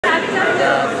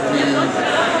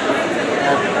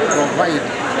provide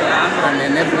an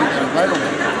enabling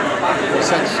environment for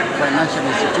such financial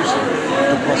institutions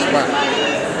to prosper,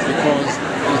 because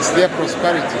it's their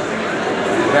prosperity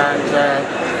that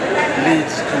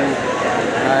leads to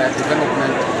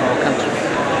development of our country.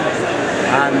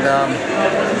 And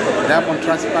Diamond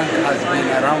Trust Bank has been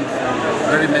around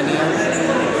for very many years,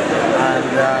 and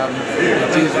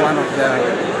it is one of the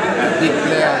big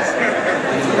players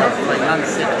in the finance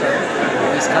sector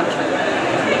of this country.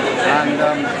 And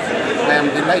I am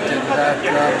delighted that they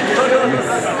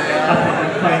are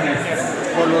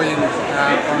following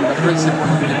on the principle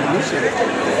of devolution,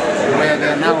 where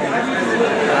they are now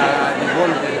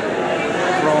evolving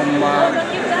from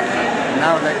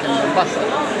now, like in Mombasa,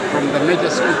 from the major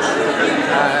streets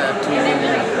to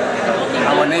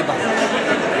our neighborhood,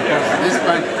 because this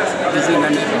bank is in a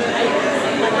neighborhood,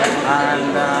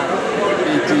 and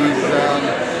it is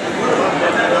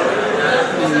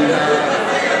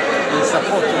in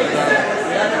support of the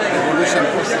devolution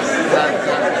process that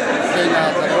Kenya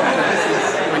has adopted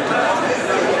since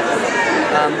 2013.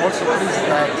 I'm also pleased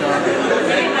that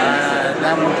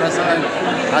Diamond Trust Bank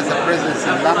has a presence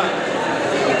in Lamu.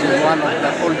 It is one of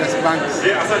the oldest banks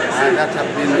that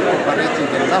have been operating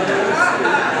in Lamu,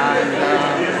 and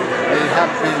they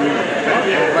have been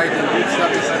providing good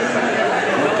services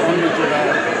not only to the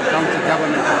county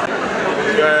government.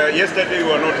 Yesterday we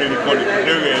were not in Likoni,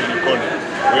 today we are in Likoni.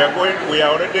 We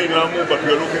are already in Lamu, but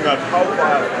we are looking at how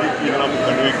far deep in Lamu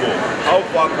can we go? How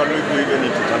far can we go even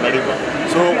into Tana River?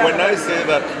 So when I say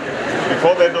that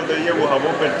before the end of the year we have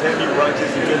opened 10 new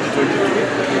branches in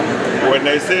 2022, when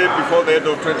I say before the end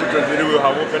of 2023 we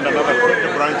have opened another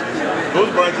 20 branches,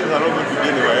 those branches are not going to be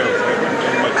anywhere else. They're going to be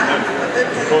in Matinani,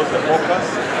 because the focus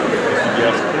is to be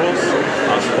as close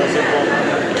as possible.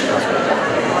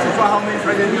 So far, how many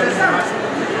branches do you have?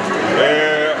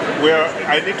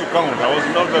 I need to count. I was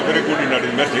not very good in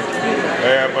arithmetic,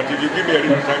 but if you give me a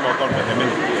little time, I'll count in a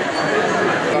minute.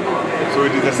 So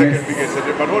it is the second biggest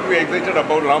city. But what we are excited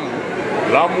about Lamu,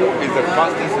 Lamu is the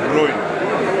fastest growing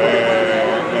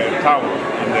town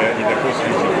in the coast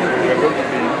region. We are going to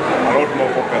be a lot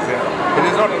more focused here. It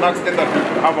is not an accident that we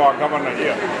have our governor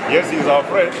here. Yes, he's our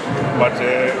friend, but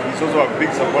he's also a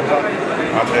big supporter,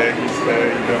 and he's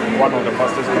in one of the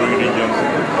fastest growing regions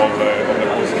of the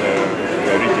coast region.